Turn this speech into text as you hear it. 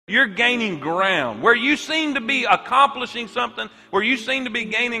you're gaining ground. Where you seem to be accomplishing something, where you seem to be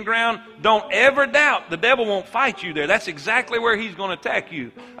gaining ground, don't ever doubt the devil won't fight you there. That's exactly where he's going to attack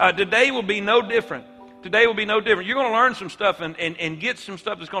you. Today will be no different. Today will be no different. You're going to learn some stuff and get some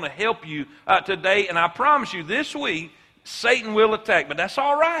stuff that's going to help you today. And I promise you, this week, Satan will attack. But that's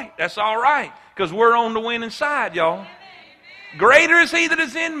all right. That's all right. Because we're on the winning side, y'all. Greater is he that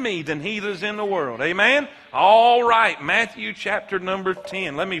is in me than he that is in the world. Amen? All right. Matthew chapter number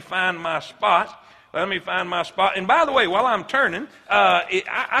 10. Let me find my spot. And by the way, while I'm turning,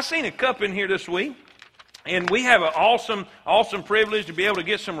 I seen a cup in here this week. And we have an awesome privilege to be able to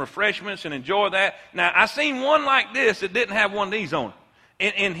get some refreshments and enjoy that. Now, I seen one like this that didn't have one of these on it.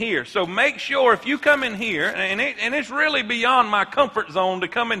 In here. So make sure if you come in here, and it's really beyond my comfort zone to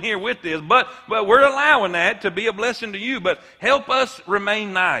come in here with this, but we're allowing that to be a blessing to you, but help us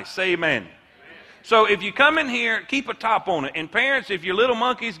remain nice. Say amen. So if you come in here, keep a top on it. And parents, if your little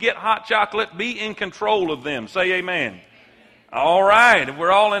monkeys get hot chocolate, be in control of them. Say amen. All right. If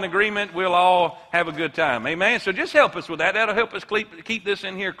we're all in agreement, we'll all have a good time. Amen. So just help us with that. That'll help us keep this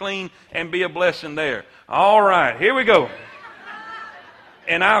in here clean and be a blessing there. All right. Here we go.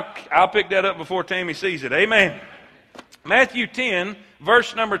 And I'll pick that up before Tammy sees it. Amen. Matthew 10,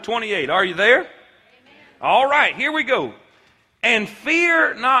 verse number 28. Are you there? Amen. All right, here we go. And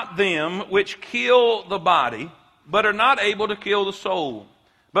fear not them which kill the body, but are not able to kill the soul.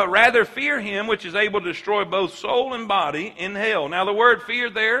 But rather fear him which is able to destroy both soul and body in hell. Now the word fear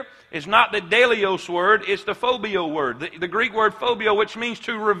there is not the delios word, it's the phobio word. The Greek word phobio, which means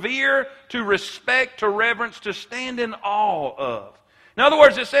to revere, to respect, to reverence, to stand in awe of. In other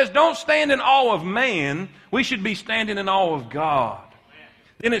words, it says, don't stand in awe of man. We should be standing in awe of God.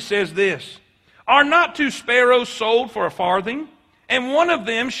 Then it says this, are not two sparrows sold for a farthing? And one of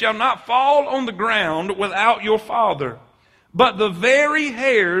them shall not fall on the ground without your Father. But the very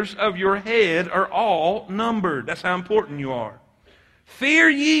hairs of your head are all numbered. That's how important you are. Fear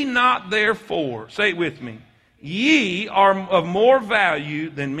ye not therefore. Say it with me. Ye are of more value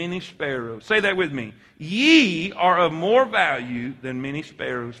than many sparrows. Say that with me. Ye are of more value than many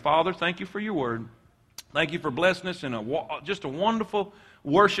sparrows. Father, thank you for your word. Thank you for blessing us in just a wonderful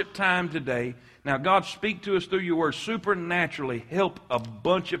worship time today. Now, God, speak to us through your word supernaturally. Help a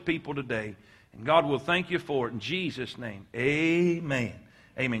bunch of people today. And God will thank you for it in Jesus' name. Amen.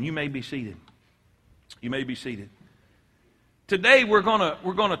 Amen. You may be seated. You may be seated. Today we're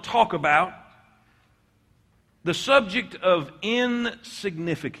gonna talk about the subject of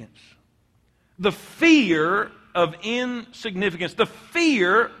insignificance. The fear of insignificance. The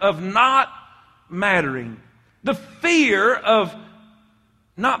fear of not mattering. The fear of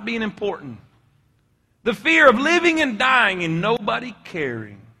not being important. The fear of living and dying and nobody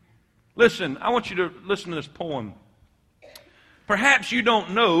caring. Listen, I want you to listen to this poem. Perhaps you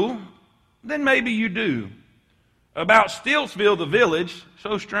don't know, then maybe you do. About Stiltsville, the village,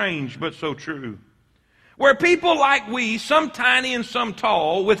 so strange but so true. Where people like we, some tiny and some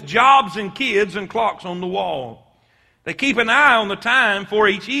tall, with jobs and kids and clocks on the wall. They keep an eye on the time for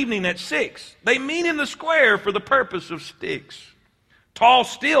each evening at 6. They meet in the square for the purpose of sticks. Tall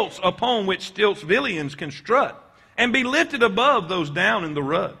stilts upon which Stiltsvillians can strut and be lifted above those down in the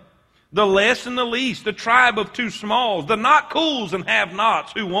rut. The less and the least, the tribe of two smalls, the not cools and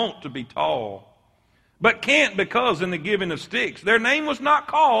have-nots who want to be tall, but can't because in the giving of sticks their name was not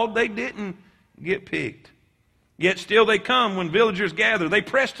called, they didn't get picked. Yet still they come when villagers gather. They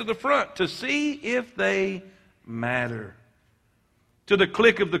press to the front to see if they matter. To the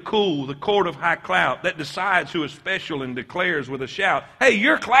click of the cool, the court of high clout that decides who is special and declares with a shout, hey,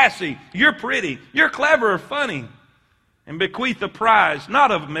 you're classy, you're pretty, you're clever or funny. And bequeath the prize,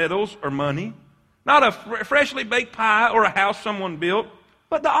 not of medals or money, not a freshly baked pie or a house someone built,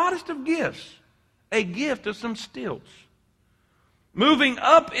 but the oddest of gifts, a gift of some stilts. Moving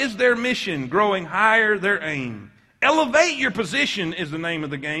up is their mission, growing higher their aim. Elevate your position is the name of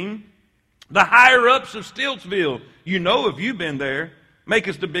the game. The higher-ups of Stiltsville, you know if you've been there, make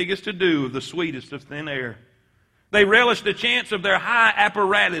us the biggest to do of the sweetest of thin air. They relish the chance of their high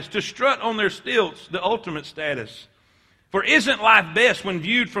apparatus to strut on their stilts, the ultimate status. For isn't life best when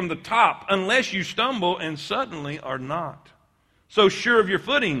viewed from the top, unless you stumble and suddenly are not? So sure of your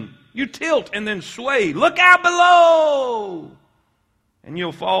footing, you tilt and then sway. Look out below! And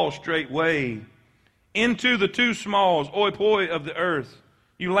you'll fall straightway into the two smalls, oi poi of the earth.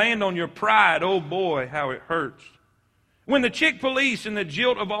 You land on your pride, oh boy, how it hurts. When the chick police and the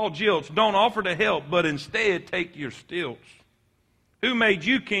jilt of all jilts don't offer to help, but instead take your stilts. Who made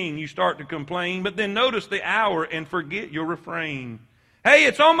you king, you start to complain, but then notice the hour and forget your refrain. Hey,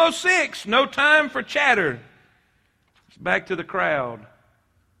 it's almost 6, no time for chatter. It's back to the crowd.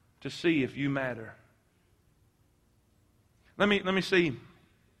 to see if you matter. Let me see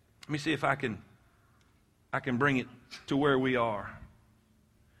if I can bring it to where we are.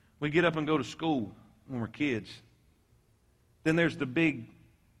 We get up and go to school when we're kids. Then there's the big,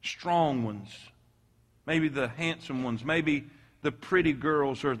 strong ones. Maybe the handsome ones. Maybe the pretty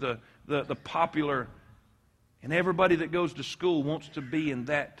girls or the popular. And everybody that goes to school wants to be in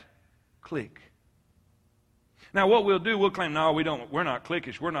that clique. Now what we'll do, we'll claim, no, we're not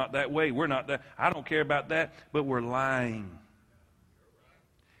cliquish. We're not that way. We're not that. I don't care about that. But we're lying.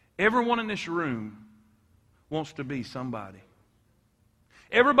 Everyone in this room wants to be somebody.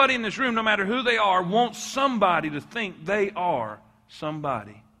 Everybody in this room, no matter who they are, wants somebody to think they are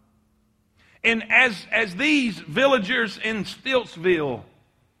somebody. And as these villagers in Stiltsville,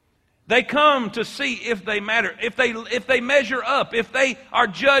 they come to see if they matter, if they measure up, if they are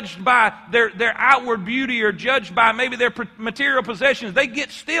judged by their outward beauty or judged by maybe their material possessions. They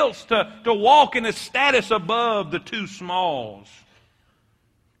get stilts to walk in a status above the two smalls.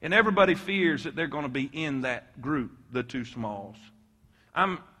 And everybody fears that they're going to be in that group, the two smalls.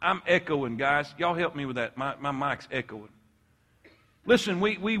 I'm echoing, guys. Y'all help me with that. My mic's echoing. Listen,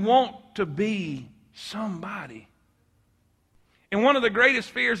 we want to be somebody. And one of the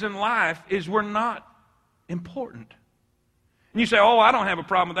greatest fears in life is we're not important. And you say, oh, I don't have a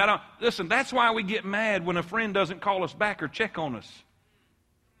problem with that. Listen, that's why we get mad when a friend doesn't call us back or check on us.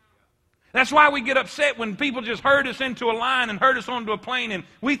 That's why we get upset when people just herd us into a line and herd us onto a plane and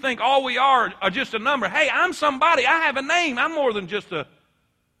we think all we are just a number. Hey, I'm somebody. I have a name. I'm more than just a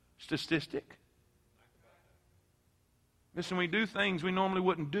statistic. Listen, we do things we normally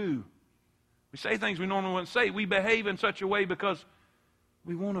wouldn't do. We say things we normally wouldn't say. We behave in such a way because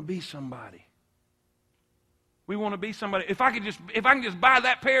we want to be somebody. We want to be somebody. If I can just buy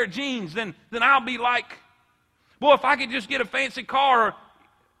that pair of jeans, then I'll be like, boy, if I could just get a fancy car,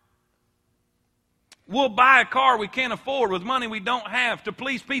 we'll buy a car we can't afford with money we don't have to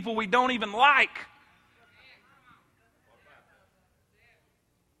please people we don't even like.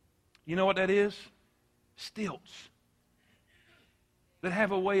 You know what that is? Stilts that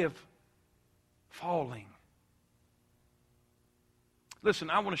have a way of falling. Listen,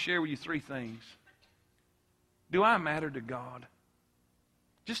 I want to share with you three things. Do I matter to God?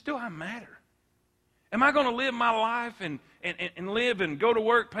 Just do I matter? Am I going to live my life and live and go to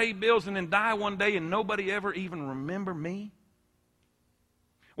work, pay bills, and then die one day and nobody ever even remember me?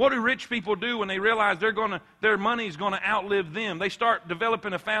 What do rich people do when they realize their money's going to outlive them? They start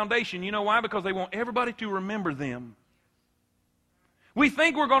developing a foundation. You know why? Because they want everybody to remember them. We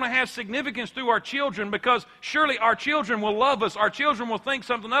think we're going to have significance through our children because surely our children will love us. Our children will think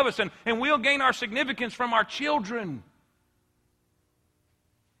something of us, and we'll gain our significance from our children.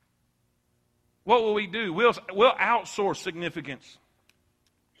 What will we do? We'll outsource significance.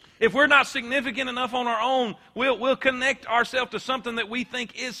 If we're not significant enough on our own, we'll connect ourselves to something that we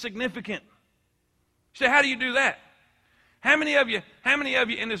think is significant. You say, how do you do that? How many of you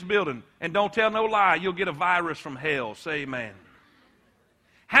in this building, and don't tell no lie, you'll get a virus from hell? Say amen.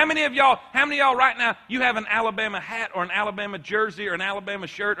 How many of y'all right now, you have an Alabama hat or an Alabama jersey or an Alabama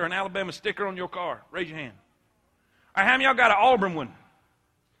shirt or an Alabama sticker on your car? Raise your hand. All right, how many of y'all got an Auburn one?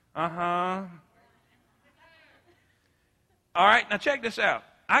 Uh-huh. All right, now check this out.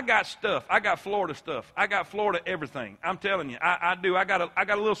 I got stuff. I got Florida stuff. I got Florida everything. I'm telling you, I do. I got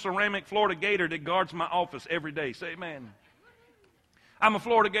a little ceramic Florida Gator that guards my office every day. Say amen. I'm a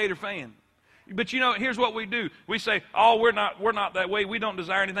Florida Gator fan. But you know, here's what we do. We say, oh, we're not that way. We don't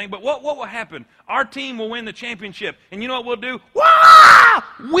desire anything. But what will happen? Our team will win the championship. And you know what we'll do? Wow!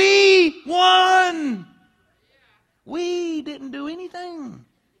 We won! We didn't do anything.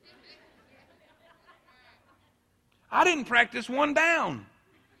 I didn't practice one down.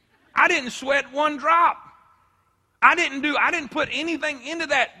 I didn't sweat one drop. I didn't put anything into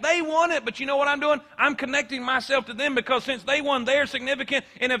that. They won it, but you know what I'm doing? I'm connecting myself to them because since they won, they're significant.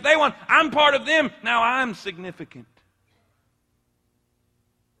 And if they won, I'm part of them. Now I'm significant.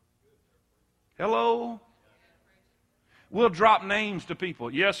 Hello? We'll drop names to people.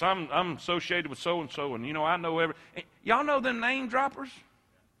 Yes, I'm associated with so-and-so, and you know, I know every... Y'all know them name droppers?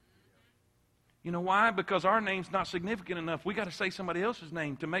 You know why? Because our name's not significant enough. We got to say somebody else's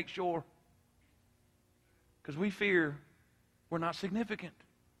name to make sure. Because we fear we're not significant.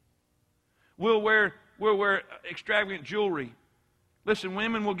 We'll wear extravagant jewelry. Listen,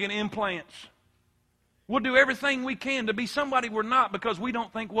 women will get implants. We'll do everything we can to be somebody we're not because we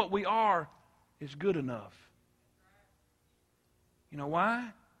don't think what we are is good enough. You know why?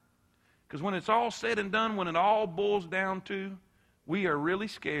 Because when it's all said and done, when it all boils down to, we are really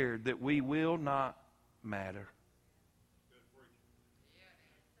scared that we will not matter.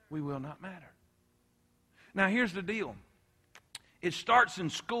 we will not matter. Now, here's the deal. It starts in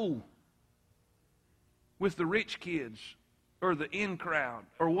school with the rich kids or the in crowd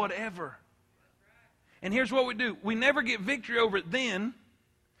or whatever. And here's what we do. We never get victory over it then,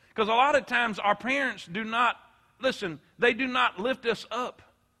 because a lot of times our parents do not, listen, they do not lift us up.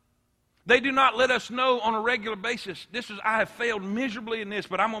 They do not let us know on a regular basis, I have failed miserably in this,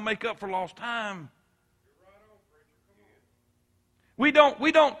 but I'm going to make up for lost time. We don't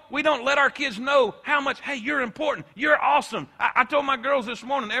let our kids know how much, hey, you're important. You're awesome. I told my girls this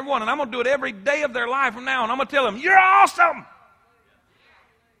morning, everyone, and I'm going to do it every day of their life from now on. I'm going to tell them, you're awesome.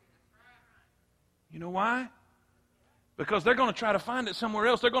 You know why? Because they're going to try to find it somewhere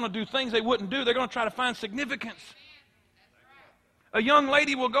else. They're going to do things they wouldn't do. They're going to try to find significance. A young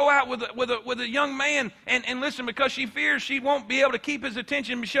lady will go out with a young man and listen, because she fears she won't be able to keep his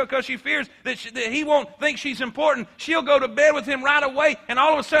attention, because she fears that he won't think she's important. She'll go to bed with him right away, and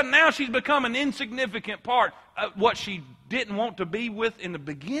all of a sudden now she's become an insignificant part of what she didn't want to be with in the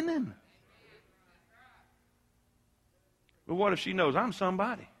beginning. But what if she knows I'm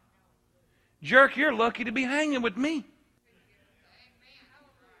somebody? Jerk, you're lucky to be hanging with me.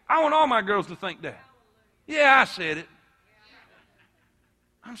 I want all my girls to think that. Yeah, I said it.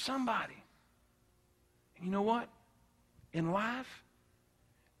 I'm somebody. And you know what? In life,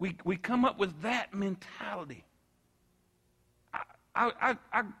 we come up with that mentality. I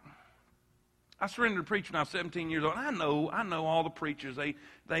surrendered to preaching when I was 17 years old. I know all the preachers.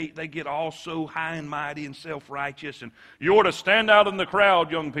 They get all so high and mighty and self-righteous, and you ought to stand out in the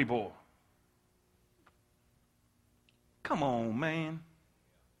crowd, young people. Come on, man.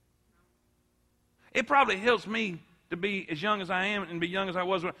 It probably helps me to be as young as I am and be young as I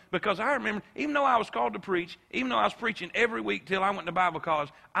was, because I remember, even though I was called to preach, even though I was preaching every week till I went to Bible college,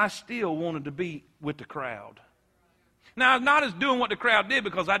 I still wanted to be with the crowd. Now, not as doing what the crowd did,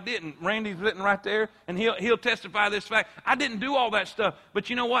 because I didn't. Randy's sitting right there, and he'll testify this fact. I didn't do all that stuff, but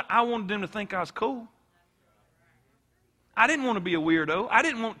you know what? I wanted them to think I was cool. I didn't want to be a weirdo. I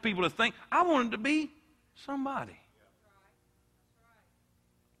didn't want people to think. I wanted to be somebody.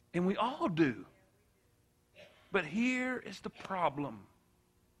 And we all do. But here is the problem.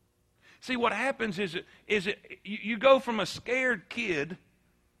 See, what happens is you go from a scared kid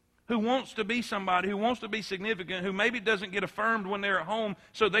who wants to be somebody, who wants to be significant, who maybe doesn't get affirmed when they're at home,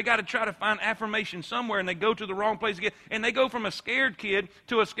 so they got to try to find affirmation somewhere, and they go to the wrong place again. And they go from a scared kid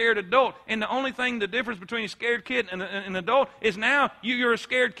to a scared adult. And the difference between a scared kid and an adult is now you're a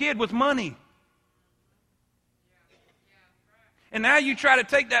scared kid with money. And now you try to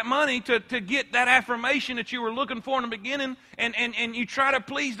take that money to get that affirmation that you were looking for in the beginning, and you try to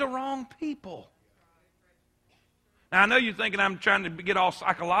please the wrong people. Now, I know you're thinking I'm trying to get all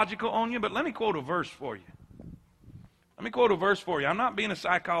psychological on you, but let me quote a verse for you. I'm not being a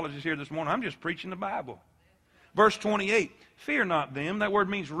psychologist here this morning. I'm just preaching the Bible. Verse 28, fear not them. That word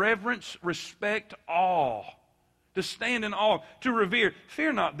means reverence, respect, awe. To stand in awe, to revere.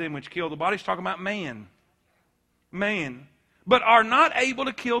 Fear not them which kill the body. He's talking about man. Man. But are not able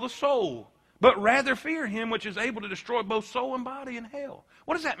to kill the soul, but rather fear him which is able to destroy both soul and body in hell.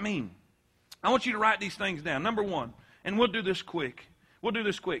 What does that mean? I want you to write these things down. Number one, and we'll do this quick.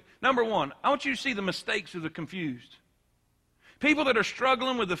 Number one, I want you to see the mistakes of the confused. People that are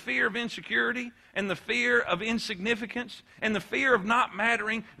struggling with the fear of insecurity and the fear of insignificance and the fear of not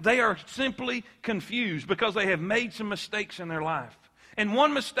mattering, they are simply confused because they have made some mistakes in their life. And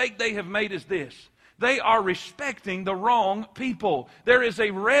one mistake they have made is this. They are respecting the wrong people. There is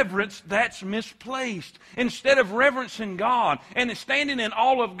a reverence that's misplaced. Instead of reverencing God and standing in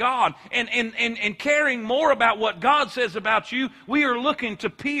awe of God and caring more about what God says about you, we are looking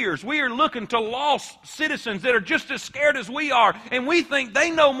to peers. We are looking to lost citizens that are just as scared as we are. And we think they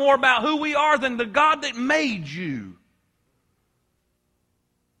know more about who we are than the God that made you.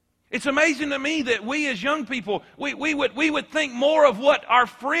 It's amazing to me that we as young people, we would think more of what our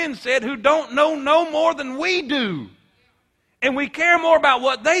friends said who don't know no more than we do. And we care more about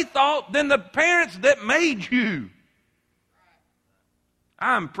what they thought than the parents that made you.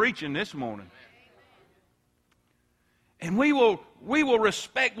 I'm preaching this morning. And we will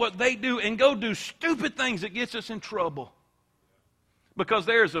respect what they do and go do stupid things that gets us in trouble. Because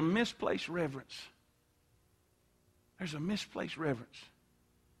there's a misplaced reverence. There's a misplaced reverence.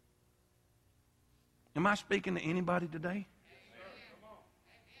 Am I speaking to anybody today?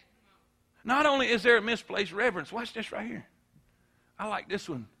 Not only is there a misplaced reverence, watch this right here. I like this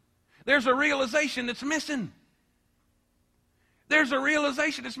one. There's a realization that's missing.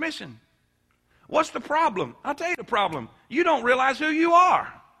 What's the problem? I'll tell you the problem. You don't realize who you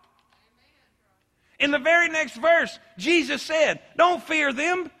are. In the very next verse, Jesus said, don't fear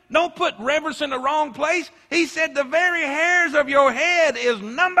them. Don't put reverence in the wrong place. He said, the very hairs of your head is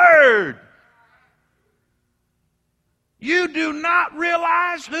numbered. You do not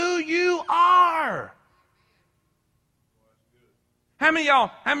realize who you are. How many of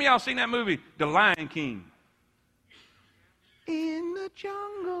y'all seen that movie, The Lion King? In the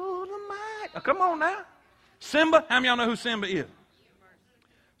jungle tonight. Oh, come on now. Simba. How many of y'all know who Simba is?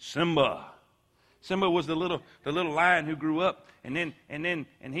 Simba. Simba was the little lion who grew up, and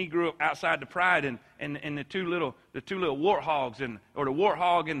he grew up outside the pride, and the two little warthogs, or the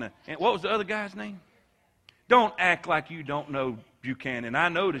warthog and what was the other guy's name? Don't act like you don't know Buchanan. I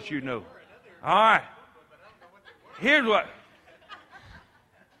know that you know. All right. Here's what.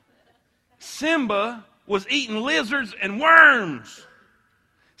 Simba was eating lizards and worms.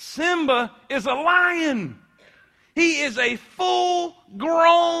 Simba is a lion. He is a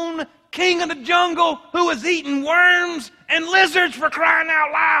full-grown king of the jungle who is eating worms and lizards, for crying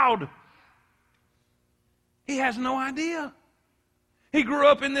out loud. He has no idea. He grew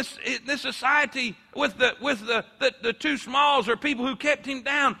up in this society with the two smalls, or people who kept him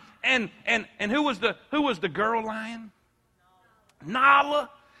down. And who was the girl lion? Nala.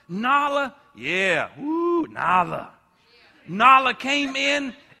 Nala. Yeah. Woo, Nala. Nala came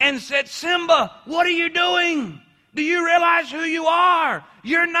in and said, Simba, what are you doing? Do you realize who you are?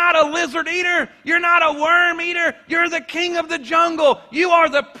 You're not a lizard eater. You're not a worm eater. You're the king of the jungle. You are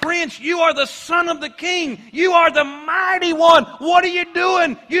the prince. You are the son of the king. You are the mighty one. What are you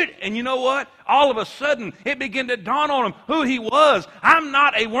doing? And you know what? All of a sudden, it began to dawn on him who he was. I'm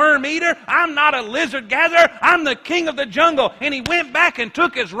not a worm eater. I'm not a lizard gatherer. I'm the king of the jungle. And he went back and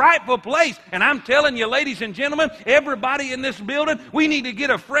took his rightful place. And I'm telling you, ladies and gentlemen, everybody in this building, we need to get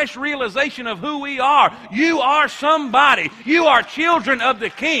a fresh realization of who we are. You are somebody. You are children of the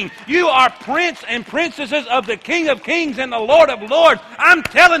King. You are prince and princesses of the King of Kings and the Lord of Lords. I'm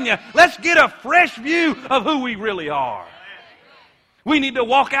telling you, let's get a fresh view of who we really are. We need to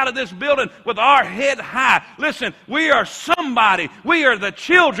walk out of this building with our head high. Listen, we are somebody. We are the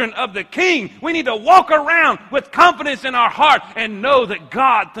children of the King. We need to walk around with confidence in our heart and know that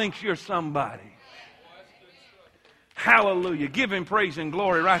God thinks you're somebody. Hallelujah. Give Him praise and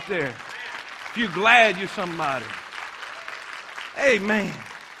glory right there. If you're glad you're somebody. Amen.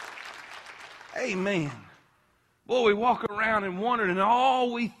 Amen. Boy, we walk around and wonder, and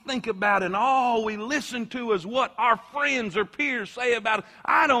all we think about and all we listen to is what our friends or peers say about us.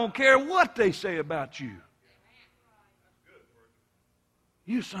 I don't care what they say about you.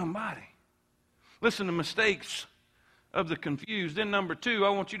 You're somebody. Listen to mistakes of the confused. Then number 2, I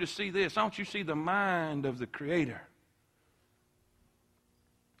want you to see this. I want you to see the mind of the Creator.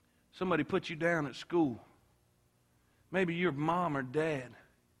 Somebody put you down at school. Maybe your mom or dad.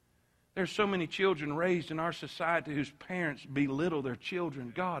 There's so many children raised in our society whose parents belittle their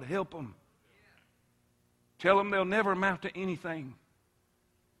children. God, help them. Tell them they'll never amount to anything.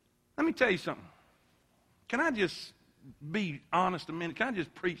 Let me tell you something. Can I just be honest a minute? Can I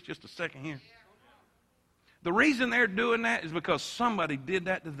just preach just a second here? The reason they're doing that is because somebody did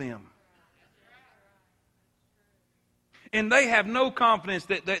that to them. And they have no confidence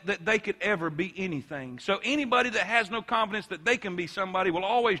that they could ever be anything. So anybody that has no confidence that they can be somebody will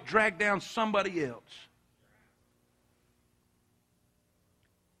always drag down somebody else.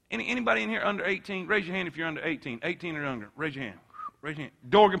 Anybody in here under 18? Raise your hand if you're under 18. 18 or younger. Raise your hand. Raise your hand.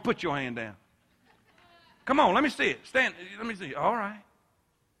 Dorgan, put your hand down. Come on, let me see it. Stand. Let me see it. All right.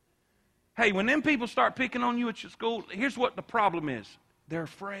 Hey, when them people start picking on you at your school, here's what the problem is. They're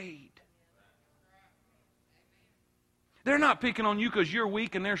afraid. They're not picking on you because you're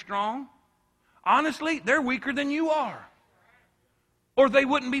weak and they're strong. Honestly, they're weaker than you are. Or they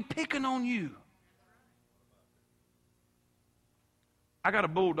wouldn't be picking on you. I got a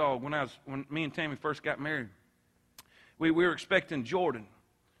bulldog when me and Tammy first got married. We were expecting Jordan.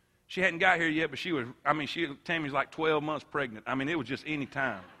 She hadn't got here yet, but Tammy's like 12 months pregnant. It was just any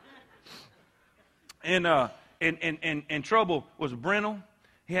time. And Trouble was Brindle.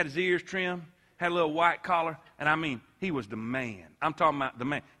 He had his ears trimmed, had a little white collar, and he was the man. I'm talking about the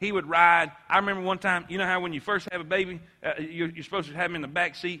man. He would ride. I remember one time, you know how when you first have a baby, you're supposed to have him in the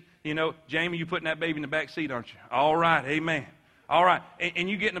back seat. Jamie, you putting that baby in the back seat, aren't you? All right, amen. All right, and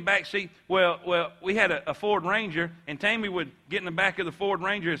you get in the back seat. Well, we had a Ford Ranger, and Tammy would get in the back of the Ford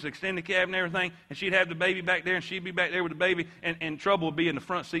Ranger, it's extended cab and everything, and she'd have the baby back there, and she'd be back there with the baby, and Trouble would be in the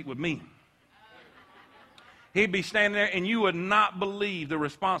front seat with me. He'd be standing there, and you would not believe the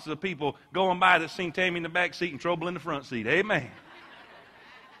responses of people going by that seen Tammy in the back seat and Trouble in the front seat. Amen.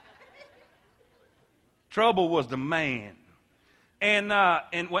 Trouble was the man. And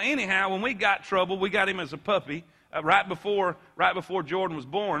well, anyhow, when we got trouble, we got him as a puppy right before Jordan was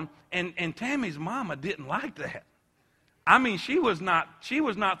born. And Tammy's mama didn't like that. I mean, she was not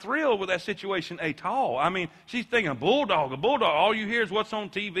thrilled with that situation at all. I mean, she's thinking a bulldog. All you hear is what's on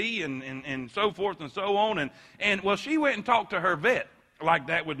TV and so forth and so on. And well, she went and talked to her vet, like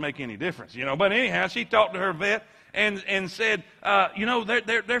that would make any difference, you know. But anyhow, she talked to her vet and said, you know,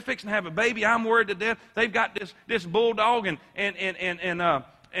 they're fixing to have a baby. I'm worried to death. They've got this bulldog and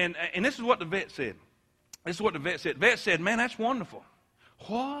this is what the vet said. This is what the vet said. Vet said, man, that's wonderful.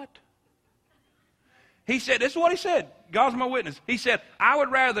 What? He said, this is what he said. God's my witness. He said, I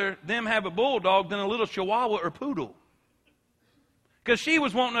would rather them have a bulldog than a little chihuahua or poodle. Because she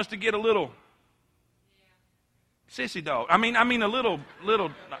was wanting us to get a little sissy dog. I mean a little,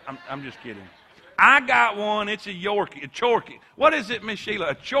 I'm just kidding. I got one. It's a Yorkie, a Chorkie. What is it, Miss Sheila?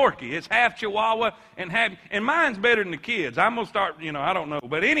 A Chorkie. It's half Chihuahua and mine's better than the kids. I'm going to start, you know, I don't know.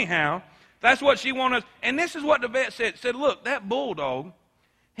 But anyhow, that's what she wanted us. And this is what the vet said. Said, look, that bulldog,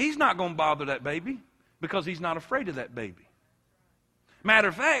 he's not going to bother that baby because he's not afraid of that baby. Matter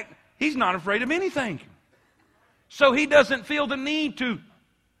of fact, he's not afraid of anything. So he doesn't feel the need to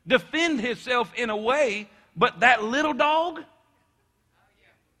defend himself in a way. But that little dog,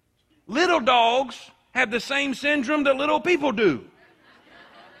 little dogs have the same syndrome that little people do.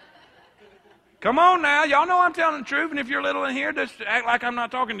 Come on now. Y'all know I'm telling the truth. And if you're little in here, just act like I'm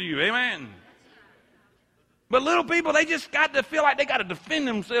not talking to you. Amen. But little people, they just got to feel like they got to defend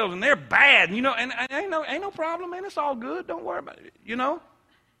themselves, and they're bad, you know. And ain't no problem, man. It's all good. Don't worry about it, you know.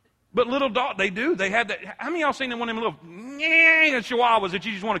 But little dog, they do. They have that. How many of y'all seen one of them little chihuahuas that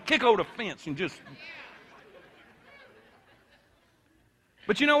you just want to kick over the fence and just?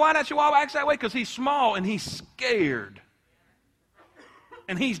 But you know why that chihuahua acts that way? Because he's small and he's scared,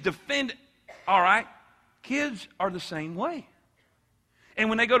 and he's defending. All right, kids are the same way. And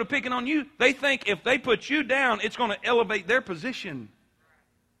when they go to picking on you, they think if they put you down, it's going to elevate their position.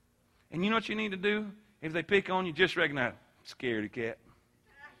 And you know what you need to do? If they pick on you, just recognize, scaredy cat.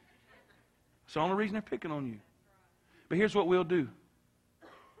 It's the only reason they're picking on you. But here's what we'll do.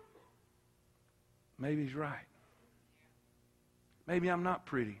 Maybe he's right. Maybe I'm not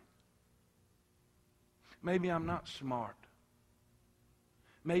pretty. Maybe I'm not smart.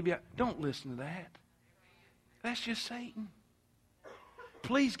 Don't listen to that. That's just Satan.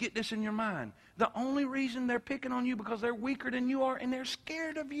 Please get this in your mind. The only reason they're picking on you because they're weaker than you are and they're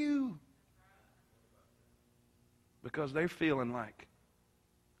scared of you. Because they're feeling like,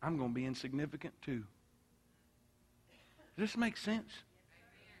 I'm going to be insignificant too. Does this make sense?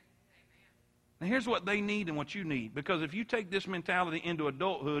 Now here's what they need and what you need. Because if you take this mentality into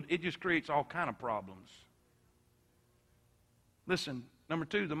adulthood, it just creates all kind of problems. Listen, number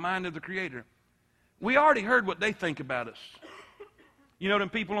 2, the mind of the Creator. We already heard what they think about us. You know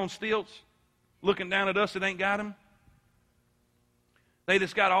them people on stilts looking down at us that ain't got them? They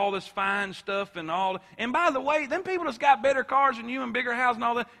just got all this fine stuff and all. And by the way, them people that's got better cars than you and bigger houses and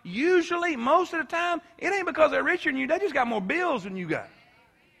all that, usually, most of the time, it ain't because they're richer than you. They just got more bills than you got.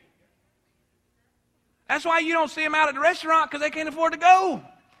 That's why you don't see them out at the restaurant, because they can't afford to go.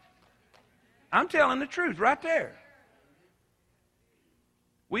 I'm telling the truth right there.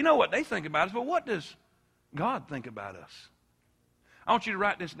 We know what they think about us, but what does God think about us? I want you to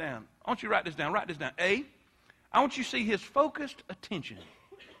write this down. Write this down. A, I want you to see his focused attention.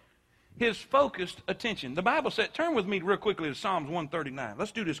 His focused attention. The Bible said, turn with me real quickly to Psalms 139.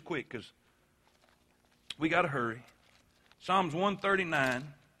 Let's do this quick because we got to hurry. Psalms 139.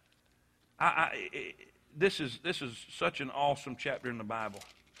 This is such an awesome chapter in the Bible.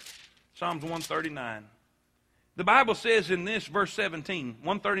 Psalms 139. The Bible says in this verse 17,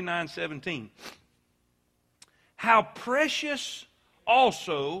 139:17, how precious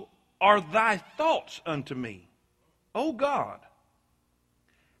also are thy thoughts unto me, O God.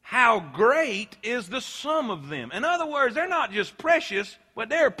 How great is the sum of them. In other words, they're not just precious, but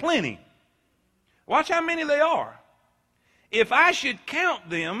they're plenty. Watch how many they are. If I should count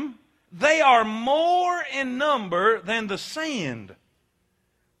them, they are more in number than the sand.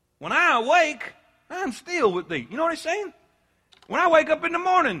 When I awake, I'm still with thee. You know what he's saying? When I wake up in the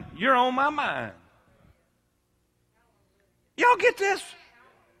morning, you're on my mind. Y'all get this?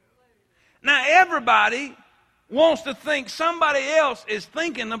 Now, everybody wants to think somebody else is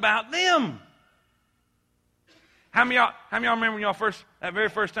thinking about them. How many of y'all remember when that very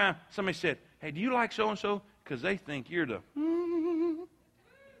first time, somebody said, hey, do you like so-and-so? Because they think you're the...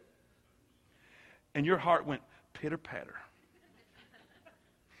 And your heart went pitter-patter.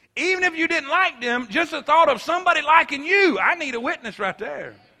 Even if you didn't like them, just the thought of somebody liking you, I need a witness right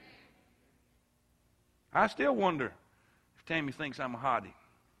there. I still wonder Tammy thinks I'm a hottie.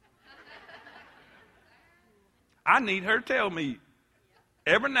 I need her to tell me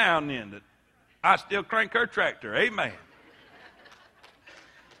every now and then that I still crank her tractor. Amen.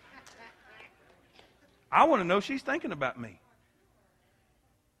 I want to know she's thinking about me.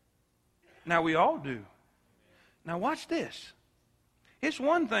 Now, we all do. Now, watch this. It's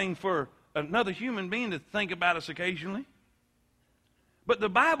one thing for another human being to think about us occasionally. But the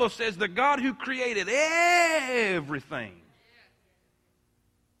Bible says the God who created everything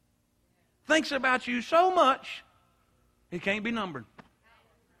thinks about you so much, it can't be numbered.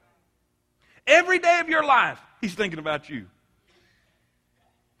 Every day of your life, He's thinking about you.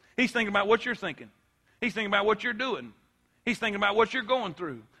 He's thinking about what you're thinking. He's thinking about what you're doing. He's thinking about what you're going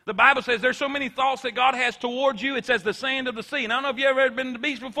through. The Bible says there's so many thoughts that God has towards you, it's as the sand of the sea. And I don't know if you've ever been to the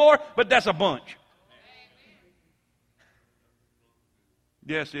beach before, but that's a bunch.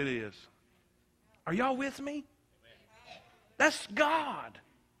 Yes, it is. Are y'all with me? That's God.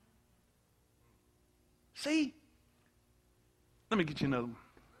 See? Let me get you another one.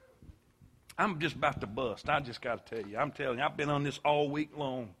 I'm just about to bust. I just got to tell you. I'm telling you, I've been on this all week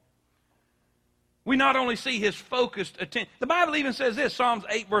long. We not only see His focused attention. The Bible even says this, Psalms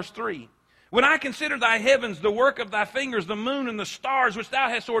 8, verse 3. When I consider thy heavens, the work of thy fingers, the moon and the stars which thou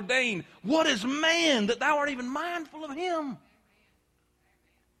hast ordained, what is man that thou art even mindful of him?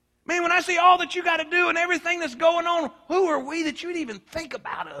 Man, when I see all that you got to do and everything that's going on, who are we that you'd even think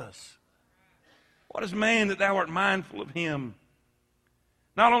about us? What is man that thou art mindful of him?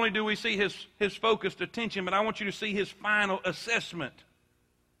 Not only do we see his focused attention, but I want you to see His final assessment.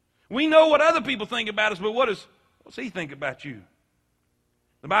 We know what other people think about us, but what's He think about you?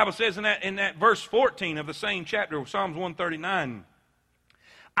 The Bible says in that verse 14 of the same chapter of Psalms 139,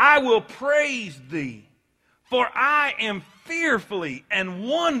 I will praise Thee, for I am fearfully and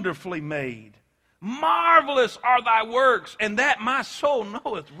wonderfully made. Marvelous are Thy works, and that my soul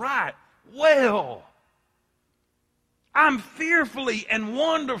knoweth right well. I'm fearfully and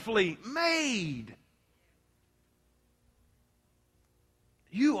wonderfully made.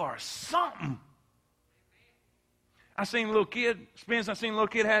 You are something. I seen a little kid, Spence, I seen a little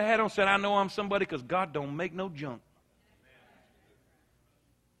kid had a hat on, said, I know I'm somebody because God don't make no junk.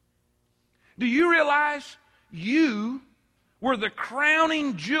 Do you realize you were the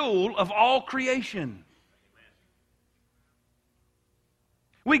crowning jewel of all creation?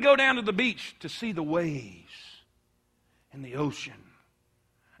 We go down to the beach to see the waves and the ocean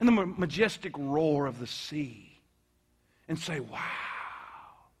and the majestic roar of the sea and say, wow,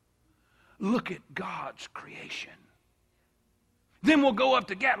 look at God's creation. Then we'll go up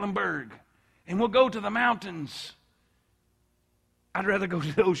to Gatlinburg and we'll go to the mountains. I'd rather go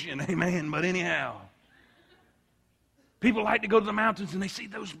to the ocean, amen, but anyhow. People like to go to the mountains and they see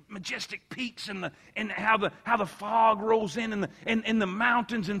those majestic peaks and how the fog rolls in the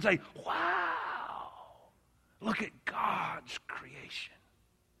mountains and say, wow, look at God's creation.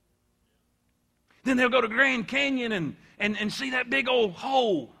 Then they'll go to Grand Canyon and see that big old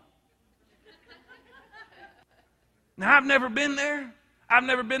hole. Now, I've never been there,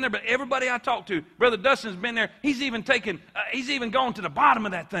 but everybody I talk to, Brother Dustin's been there. He's even gone to the bottom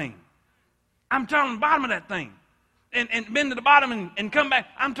of that thing. I'm telling the bottom of that thing. And been to the bottom and come back.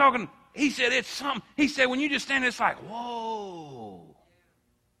 I'm talking, he said it's something. He said when you just stand there, it's like, whoa.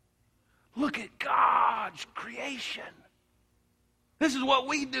 Look at God's creation. This is what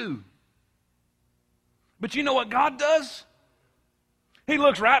we do. But you know what God does? He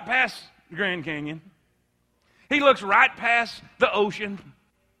looks right past the Grand Canyon. He looks right past the ocean.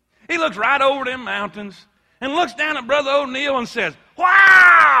 He looks right over them mountains and looks down at Brother O'Neill and says,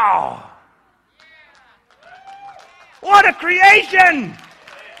 wow! What a creation!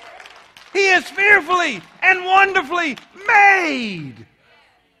 He is fearfully and wonderfully made.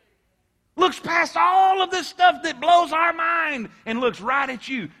 Looks past all of this stuff that blows our mind and looks right at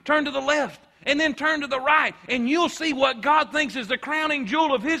you. Turn to the left and then turn to the right and you'll see what God thinks is the crowning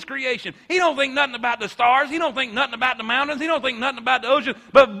jewel of His creation. He don't think nothing about the stars. He don't think nothing about the mountains. He don't think nothing about the ocean.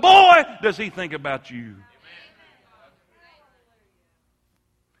 But boy, does He think about you.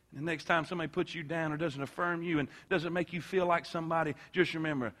 The next time somebody puts you down or doesn't affirm you and doesn't make you feel like somebody, just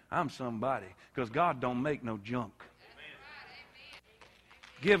remember, I'm somebody, because God don't make no junk.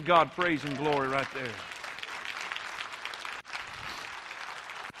 Give God praise and glory right there.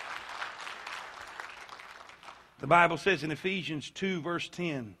 The Bible says in Ephesians 2, verse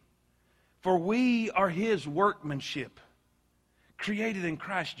 10, for we are His workmanship, created in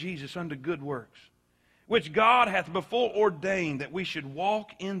Christ Jesus unto good works, which God hath before ordained that we should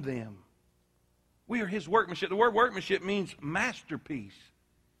walk in them. We are His workmanship. The word workmanship means masterpiece.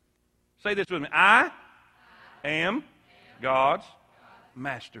 Say this with me. I am God's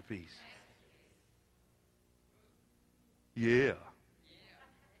masterpiece. Yeah.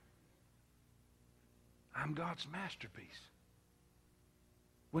 I'm God's masterpiece.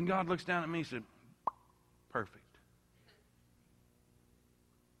 When God looks down at me, he said, perfect.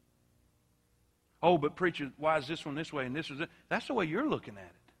 Oh, but preacher, why is this one this way and this is it? That's the way you're looking at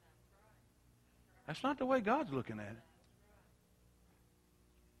it. That's not the way God's looking at it.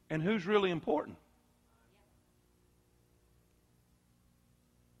 And who's really important?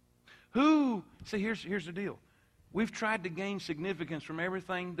 See, here's the deal. We've tried to gain significance from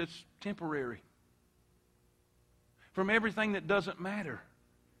everything that's temporary. From everything that doesn't matter.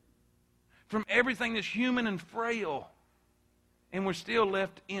 From everything that's human and frail. And we're still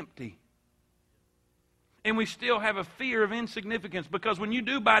left empty. And we still have a fear of insignificance, because when you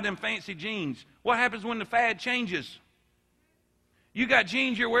do buy them fancy jeans, what happens when the fad changes? You got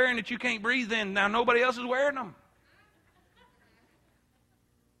jeans you're wearing that you can't breathe in. Now nobody else is wearing them.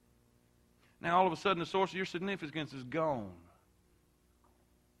 Now all of a sudden the source of your significance is gone.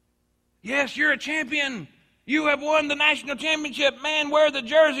 Yes, you're a champion. You have won the national championship. Man, wear the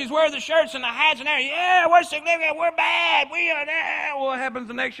jerseys, wear the shirts and the hats and everything. Yeah, we're significant. We're bad. We are there. Well, what happens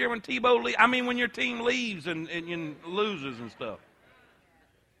the next year when when your team leaves and loses and stuff?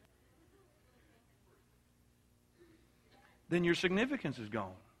 Then your significance is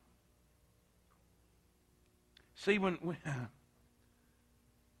gone. See,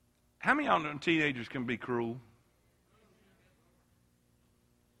 how many of y'all know teenagers can be cruel?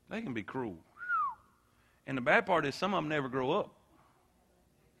 They can be cruel. And the bad part is some of them never grow up.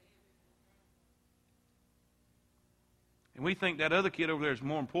 And we think that other kid over there is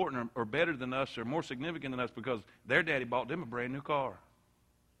more important or better than us or more significant than us because their daddy bought them a brand new car.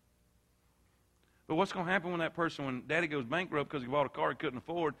 But what's going to happen when daddy goes bankrupt because he bought a car he couldn't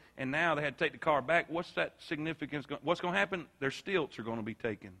afford and now they had to take the car back? What's that significance? What's going to happen? Their stilts are going to be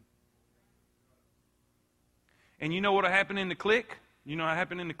taken. And you know what will happen in the clique? You know what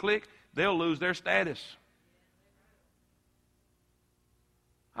happened in the clique? They'll lose their status.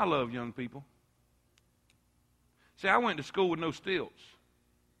 I love young people. See, I went to school with no stilts.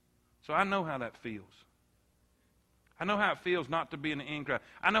 So I know how that feels. I know how it feels not to be in the in crowd.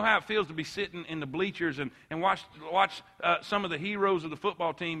 I know how it feels to be sitting in the bleachers and watch some of the heroes of the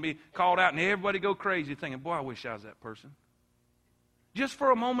football team be called out and everybody go crazy thinking, boy, I wish I was that person. Just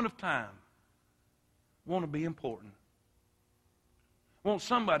for a moment of time. Want to be important. Want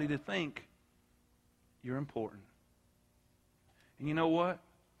somebody to think you're important. And you know what?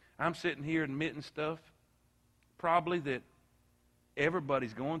 I'm sitting here admitting stuff probably that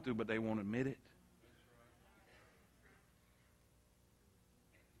everybody's going through, but they won't admit it.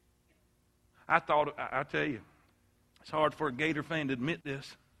 I tell you, it's hard for a Gator fan to admit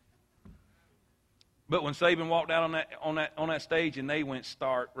this. But when Saban walked out on that stage and they went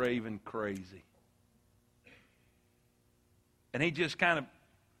stark raving crazy. And he just I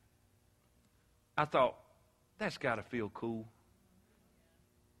thought, that's got to feel cool.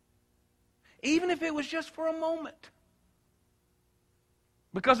 Even if it was just for a moment.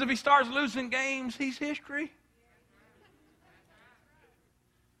 Because if he starts losing games, he's history.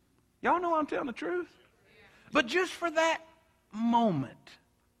 Y'all know I'm telling the truth. But just for that moment,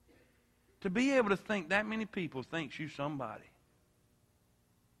 to be able to think that many people thinks you somebody.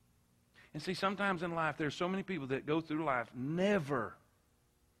 And see, sometimes in life, there's so many people that go through life never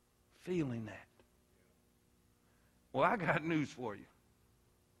feeling that. Well, I got news for you.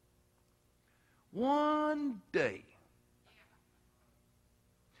 One day.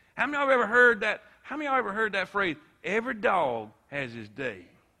 How many of y'all ever heard that? How many of y'all ever heard that phrase? Every dog has his day.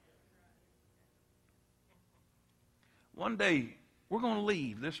 One day, we're going to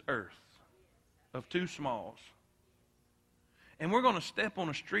leave this earth of two smalls. And we're going to step on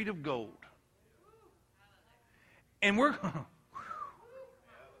a street of gold. And we're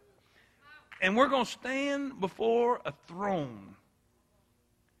going to stand before a throne.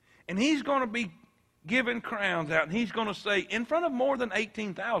 And he's going to be giving crowns out. And he's going to say, in front of more than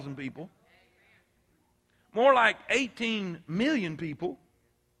 18,000 people, more like 18 million people,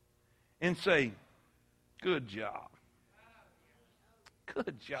 and say, good job.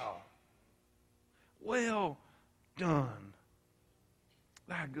 Good job. Well done,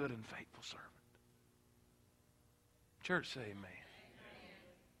 thy good and faithful servant. Church, say amen.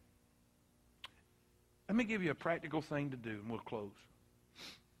 Let me give you a practical thing to do, and we'll close.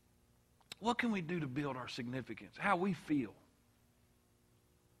 What can we do to build our significance? How we feel?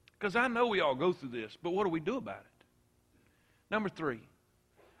 Because I know we all go through this, but what do we do about it? Number 3,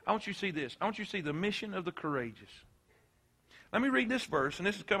 I want you to see this. I want you to see the mission of the courageous. Let me read this verse, and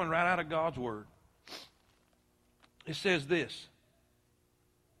this is coming right out of God's Word. It says this.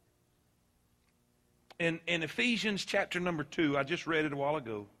 In Ephesians chapter number 2, I just read it a while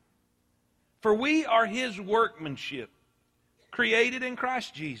ago. For we are His workmanship, created in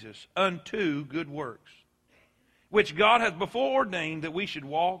Christ Jesus unto good works, which God hath before ordained that we should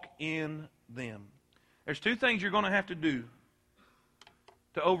walk in them. There's two things you're going to have to do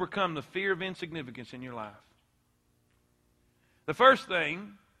to overcome the fear of insignificance in your life. The first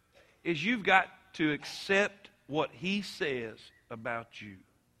thing is you've got to accept what He says about you.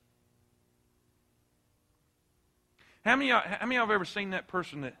 How many of y'all have ever seen that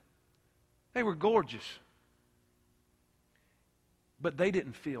person that they were gorgeous, but they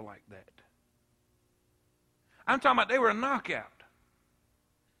didn't feel like that? I'm talking about they were a knockout.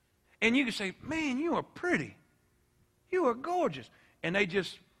 And you can say, man, you are pretty. You are gorgeous. And they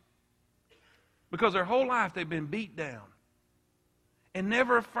just, because their whole life they've been beat down and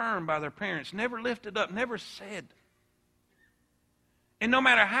never affirmed by their parents, never lifted up, never said. And no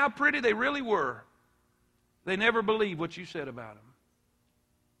matter how pretty they really were, they never believed what you said about them.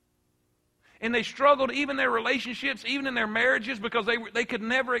 And they struggled even in their relationships, even in their marriages, because they could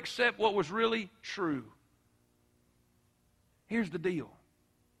never accept what was really true. Here's the deal.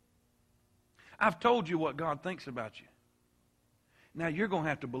 I've told you what God thinks about you. Now you're going to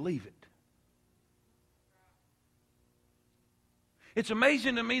have to believe it. It's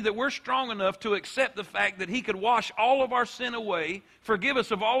amazing to me that we're strong enough to accept the fact that He could wash all of our sin away, forgive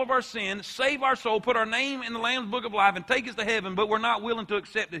us of all of our sin, save our soul, put our name in the Lamb's Book of Life, and take us to heaven, but we're not willing to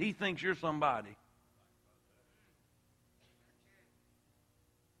accept that He thinks you're somebody.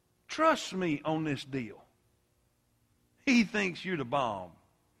 Trust me on this deal. He thinks you're the bomb.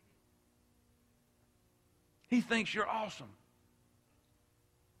 He thinks you're awesome.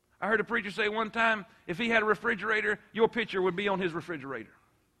 I heard a preacher say one time, if he had a refrigerator, your picture would be on his refrigerator.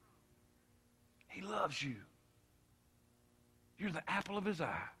 He loves you. You're the apple of His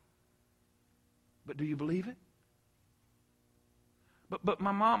eye. But do you believe it? But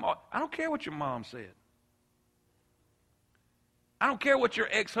my mom, I don't care what your mom said. I don't care what your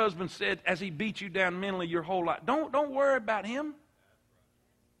ex-husband said as he beat you down mentally your whole life. Don't worry about him.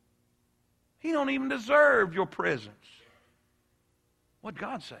 He don't even deserve your presence. What'd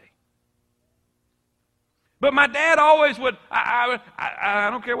God say? But my dad always would, I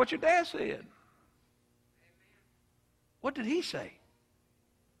don't care what your dad said. What did he say?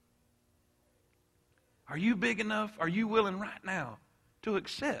 Are you big enough? Are you willing right now to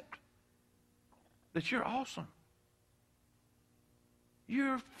accept that you're awesome?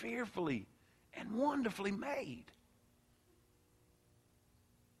 You're fearfully and wonderfully made.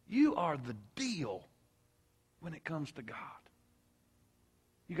 You are the deal when it comes to God.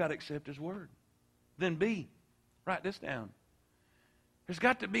 You got to accept His word. Then B, write this down. There's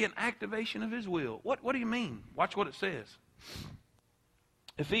got to be an activation of His will. What do you mean? Watch what it says.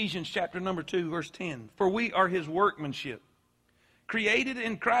 Ephesians chapter number 2, verse 10. For we are His workmanship, created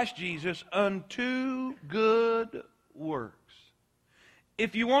in Christ Jesus unto good works.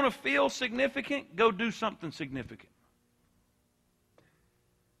 If you want to feel significant, go do something significant.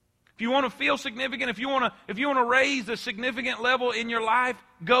 If you want to feel significant, if you want to raise a significant level in your life,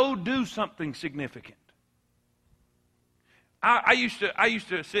 go do something significant. I used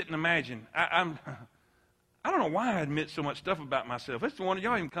to sit and imagine. I don't know why I admit so much stuff about myself. It's the one of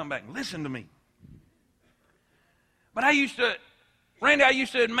y'all even come back and listen to me. But Randy, I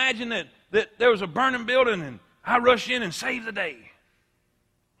used to imagine that there was a burning building and I rush in and save the day.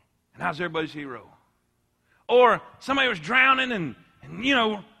 And I was everybody's hero. Or somebody was drowning and you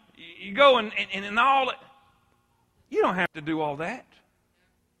know, you go and all that. You don't have to do all that.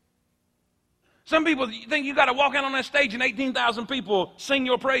 Some people think you got to walk out on that stage and 18,000 people sing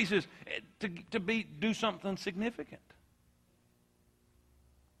your praises to do something significant.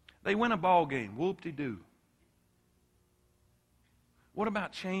 They win a ball game, whoop-de-doo. What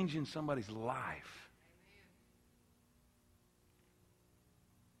about changing somebody's life?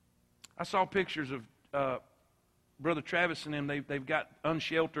 I saw pictures of Brother Travis and them. They've got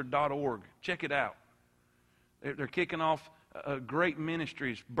unsheltered.org. Check it out. They're kicking off a great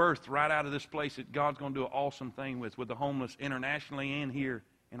ministries birthed right out of this place that God's going to do an awesome thing with the homeless internationally and here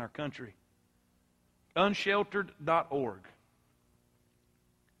in our country. Unsheltered.org.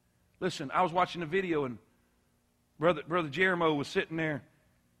 Listen, I was watching a video and Brother Jeremo was sitting there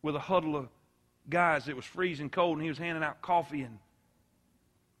with a huddle of guys that was freezing cold and he was handing out coffee and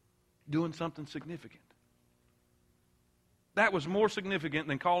doing something significant. That was more significant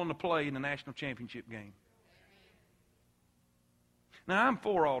than calling a play in the national championship game. Now, I'm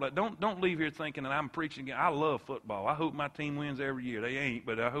for all that. Don't leave here thinking that I'm preaching again. I love football. I hope my team wins every year. They ain't,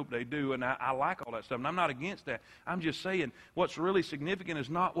 but I hope they do, and I like all that stuff. And I'm not against that. I'm just saying what's really significant is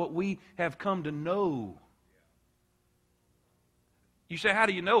not what we have come to know. You say, how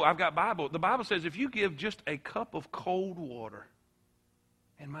do you know? I've got Bible. The Bible says if you give just a cup of cold water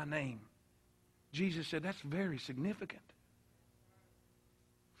in my name, Jesus said that's very significant.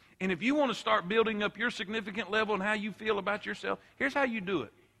 And if you want to start building up your significant level and how you feel about yourself, here's how you do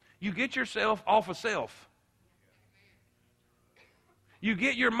it. You get yourself off of self. You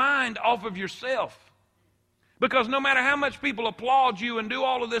get your mind off of yourself. Because no matter how much people applaud you and do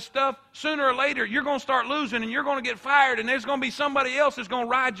all of this stuff, sooner or later you're going to start losing and you're going to get fired and there's going to be somebody else that's going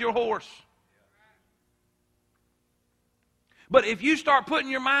to ride your horse. But if you start putting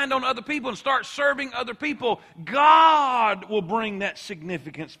your mind on other people and start serving other people, God will bring that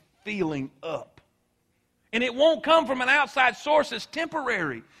significance feeling up. And it won't come from an outside source. It's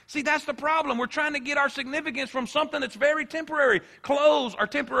temporary. See, that's the problem. We're trying to get our significance from something that's very temporary. Clothes are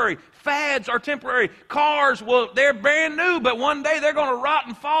temporary. Fads are temporary. Cars, well, they're brand new, but one day they're going to rot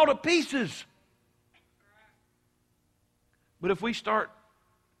and fall to pieces. But if we start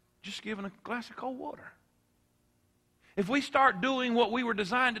just giving a glass of cold water, if we start doing what we were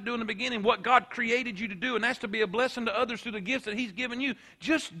designed to do in the beginning, what God created you to do, and that's to be a blessing to others through the gifts that He's given you,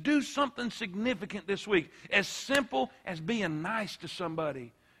 just do something significant this week. As simple as being nice to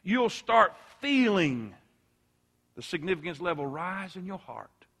somebody. You'll start feeling the significance level rise in your heart.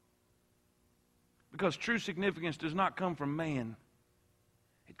 Because true significance does not come from man.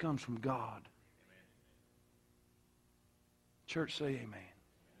 It comes from God. Church, say amen.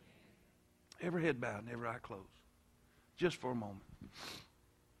 Every head bowed and every eye closed. Just for a moment.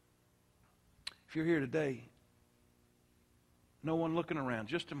 If you're here today, no one looking around,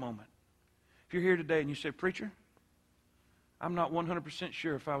 just a moment. If you're here today and you say, preacher, I'm not 100%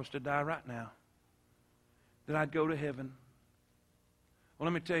 sure if I was to die right now that I'd go to heaven. Well,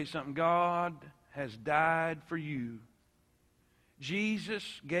 let me tell you something. God has died for you. Jesus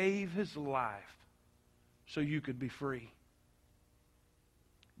gave His life so you could be free.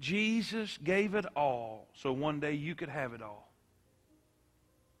 Jesus gave it all so one day you could have it all.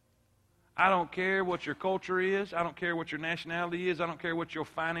 I don't care what your culture is. I don't care what your nationality is. I don't care what your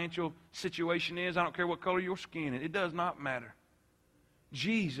financial situation is. I don't care what color your skin is. It does not matter.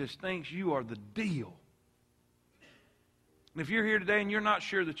 Jesus thinks you are the deal. And if you're here today and you're not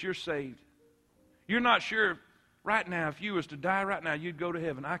sure that you're saved, you're not sure right now if you was to die right now you'd go to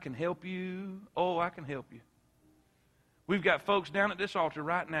heaven, I can help you. Oh, I can help you. We've got folks down at this altar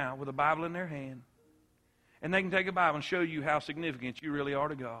right now with a Bible in their hand. And they can take a Bible and show you how significant you really are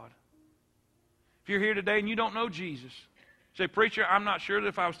to God. If you're here today and you don't know Jesus, say, preacher, I'm not sure that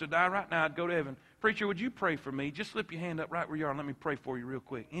if I was to die right now, I'd go to heaven. Preacher, would you pray for me? Just slip your hand up right where you are and let me pray for you real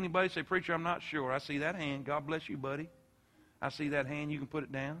quick. Anybody say, preacher, I'm not sure. I see that hand. God bless you, buddy. I see that hand. You can put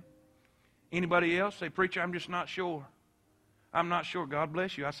it down. Anybody else? Say, preacher, I'm just not sure. I'm not sure. God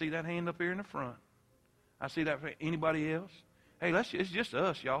bless you. I see that hand up here in the front. I see that. Anybody else? Hey, it's just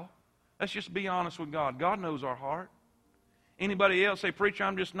us, y'all. Let's just be honest with God. God knows our heart. Anybody else say, preacher,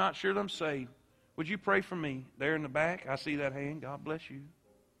 I'm just not sure that I'm saved. Would you pray for me? There in the back, I see that hand. God bless you.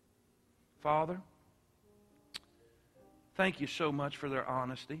 Father, thank you so much for their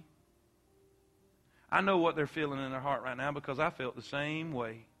honesty. I know what they're feeling in their heart right now because I felt the same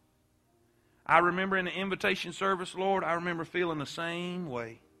way. I remember in the invitation service, Lord, I remember feeling the same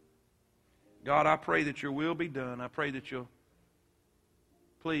way. God, I pray that your will be done. I pray that you'll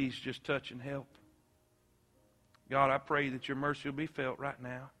please just touch and help. God, I pray that your mercy will be felt right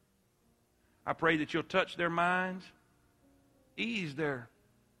now. I pray that you'll touch their minds, ease their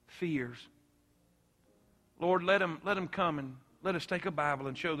fears. Lord, let them come and let us take a Bible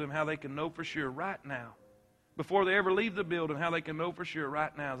and show them how they can know for sure right now, before they ever leave the building, how they can know for sure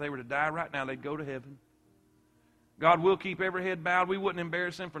right now. If they were to die right now, they'd go to heaven. God, we'll keep every head bowed. We wouldn't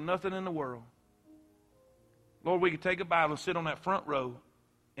embarrass them for nothing in the world. Lord, we could take a Bible and sit on that front row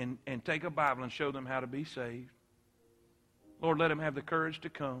and take a Bible and show them how to be saved. Lord, let them have the courage to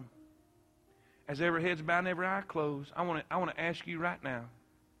come. As every head's bowed and every eye closed, I want to ask you right now,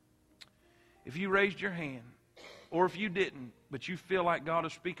 if you raised your hand, or if you didn't, but you feel like God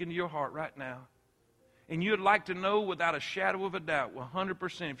is speaking to your heart right now, and you'd like to know without a shadow of a doubt,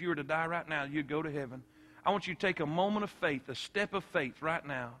 100%, if you were to die right now, you'd go to heaven. I want you to take a moment of faith, a step of faith right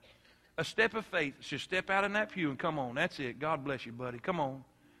now. A step of faith. Just step out in that pew and come on. That's it. God bless you, buddy. Come on.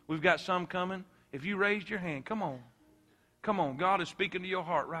 We've got some coming. If you raised your hand, come on. Come on. God is speaking to your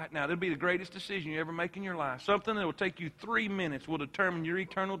heart right now. It'll be the greatest decision you ever make in your life. Something that will take you 3 minutes will determine your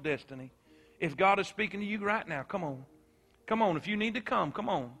eternal destiny. If God is speaking to you right now, come on. Come on, if you need to come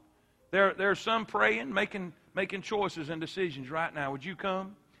on. There's some praying, making choices and decisions right now. Would you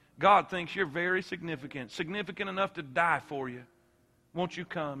come? God thinks you're very significant enough to die for you. Won't you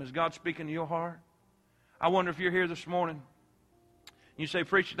come? Is God speaking to your heart? I wonder if you're here this morning. You say,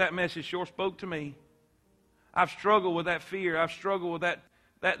 preacher, that message sure spoke to me. I've struggled with that fear. I've struggled with that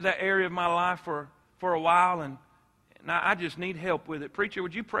area of my life for a while, and I just need help with it. Preacher,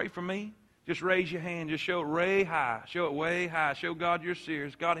 would you pray for me? Just raise your hand. Just show it way high. Show it way high. Show God you're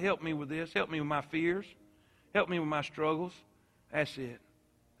serious. God, help me with this. Help me with my fears. Help me with my struggles. That's it.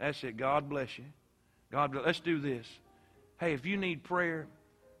 That's it. God bless you. God bless. Let's do this. Hey, if you need prayer,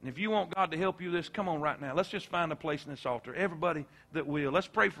 and if you want God to help you with this, come on right now. Let's just find a place in this altar. Everybody that will. Let's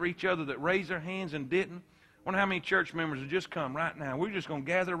pray for each other that raised their hands and didn't. I wonder how many church members have just come right now. We're just going to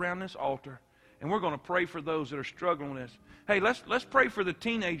gather around this altar, and we're going to pray for those that are struggling with this. Hey, let's pray for the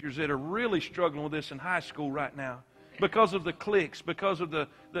teenagers that are really struggling with this in high school right now because of the cliques, because of the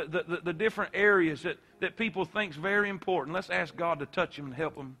different areas that people think is very important. Let's ask God to touch them and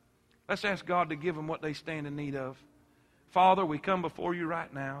help them. Let's ask God to give them what they stand in need of. Father, we come before you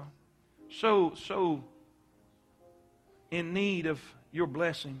right now, so in need of your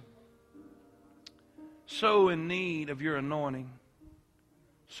blessing, so in need of your anointing,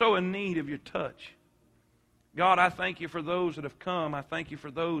 so in need of your touch. God, I thank you for those that have come. I thank you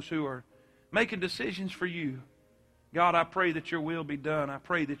for those who are making decisions for you. God, I pray that your will be done. I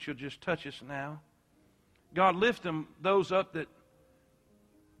pray that you'll just touch us now. God, lift those up that,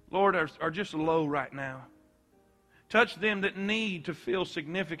 Lord, are just low right now. Touch them that need to feel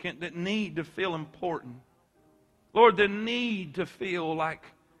significant, that need to feel important. Lord, that need to feel like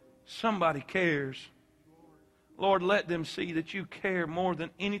somebody cares. Lord, let them see that you care more than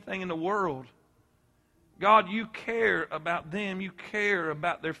anything in the world. God, you care about them. You care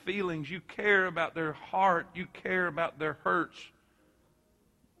about their feelings. You care about their heart. You care about their hurts.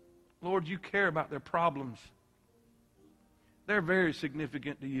 Lord, you care about their problems. They're very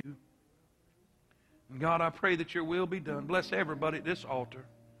significant to you. And God, I pray that your will be done. Bless everybody at this altar.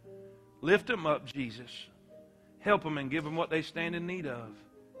 Lift them up, Jesus. Help them and give them what they stand in need of.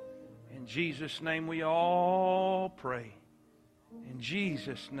 In Jesus' name we all pray. In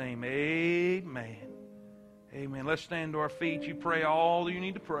Jesus' name, amen. Amen. Let's stand to our feet. You pray all you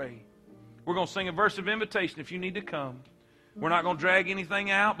need to pray. We're going to sing a verse of invitation if you need to come. We're not going to drag anything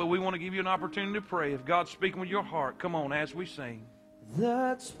out, but we want to give you an opportunity to pray. If God's speaking with your heart, come on as we sing.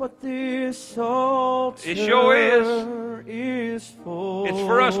 That's what this altar it sure is for. It's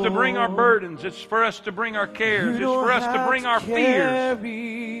for us to bring our burdens. It's for us to bring our cares. It's for us to bring our fears.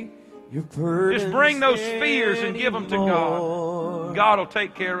 Just bring those fears and give them to God. God will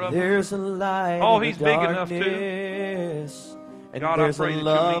take care of them. There's a light oh, He's big enough to. God, I pray that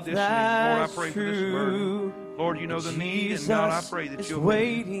you'll meet this need. Lord, I pray for this burden. Lord, you know the need, and God, I pray that you'll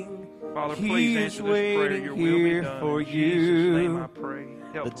meet. Father, please answer this prayer. Your will be done. In Jesus' name I pray.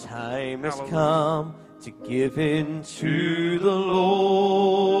 Help the time us. has come to give in to the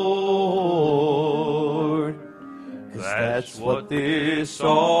Lord. 'Cause that's what this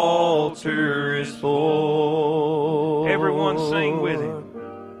altar is for. Everyone sing with Him.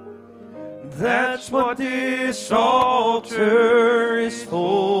 That's what this altar is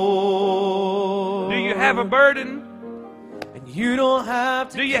for. Do you have a burden? And you don't have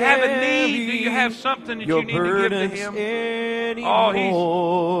to. Do you have a need? Do you have something that you need to give to Him? Anymore.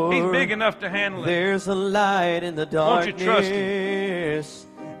 Oh, He's big enough to handle it. There's a light in the darkness. Won't you trust Him?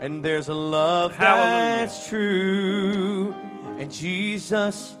 And there's a love that's true. And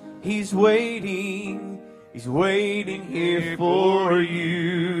Jesus, He's waiting. He's waiting here for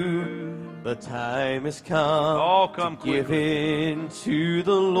you. The time has come, come to give in to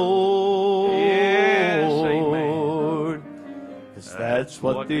the Lord. Yes, amen. 'Cause that's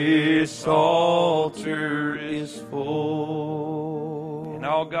what this altar is for. And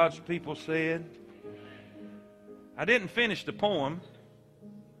all God's people said, I didn't finish the poem.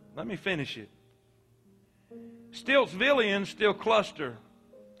 Let me finish it. Stiltsvillians still cluster,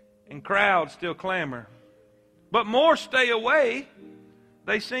 and crowds still clamor. But more stay away,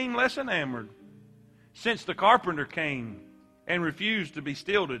 they seem less enamored. Since the carpenter came and refused to be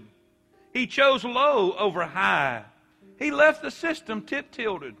stilted, he chose low over high. He left the system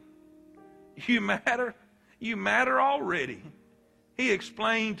tip-tilted. You matter already, he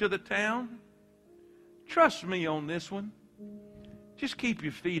explained to the town. Trust me on this one. Just keep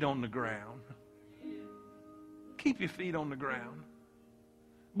your feet on the ground. Keep your feet on the ground.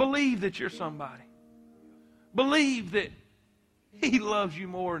 Believe that you're somebody. Believe that He loves you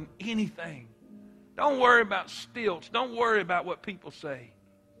more than anything. Don't worry about stilts. Don't worry about what people say.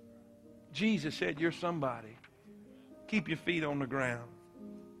 Jesus said you're somebody. Keep your feet on the ground.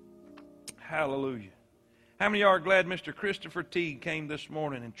 Hallelujah. How many of y'all are glad Mr. Christopher Teague came this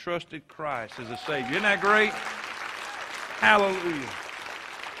morning and trusted Christ as a Savior? Isn't that great? Hallelujah.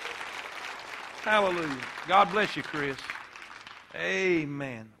 Hallelujah. God bless you, Chris.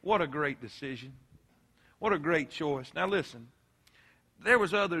 Amen. What a great decision. What a great choice. Now listen, there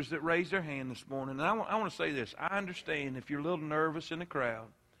was others that raised their hand this morning, and I want to say this. I understand if you're a little nervous in the crowd,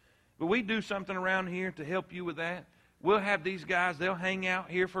 but we do something around here to help you with that. We'll have these guys, they'll hang out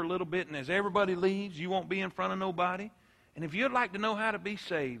here for a little bit, and as everybody leaves, you won't be in front of nobody. And if you'd like to know how to be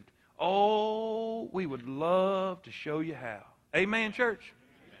saved, oh, we would love to show you how. Amen, church?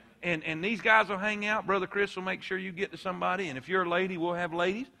 And these guys will hang out. Brother Chris will make sure you get to somebody. And if you're a lady, we'll have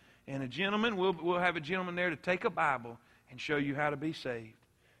ladies. And a gentleman, we'll have a gentleman there to take a Bible and show you how to be saved.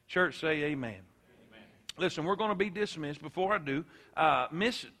 Church, say amen. Listen, we're going to be dismissed. Before I do,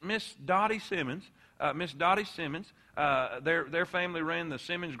 Miss Dottie Simmons, their family ran the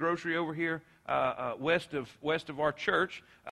Simmons Grocery over here west of our church.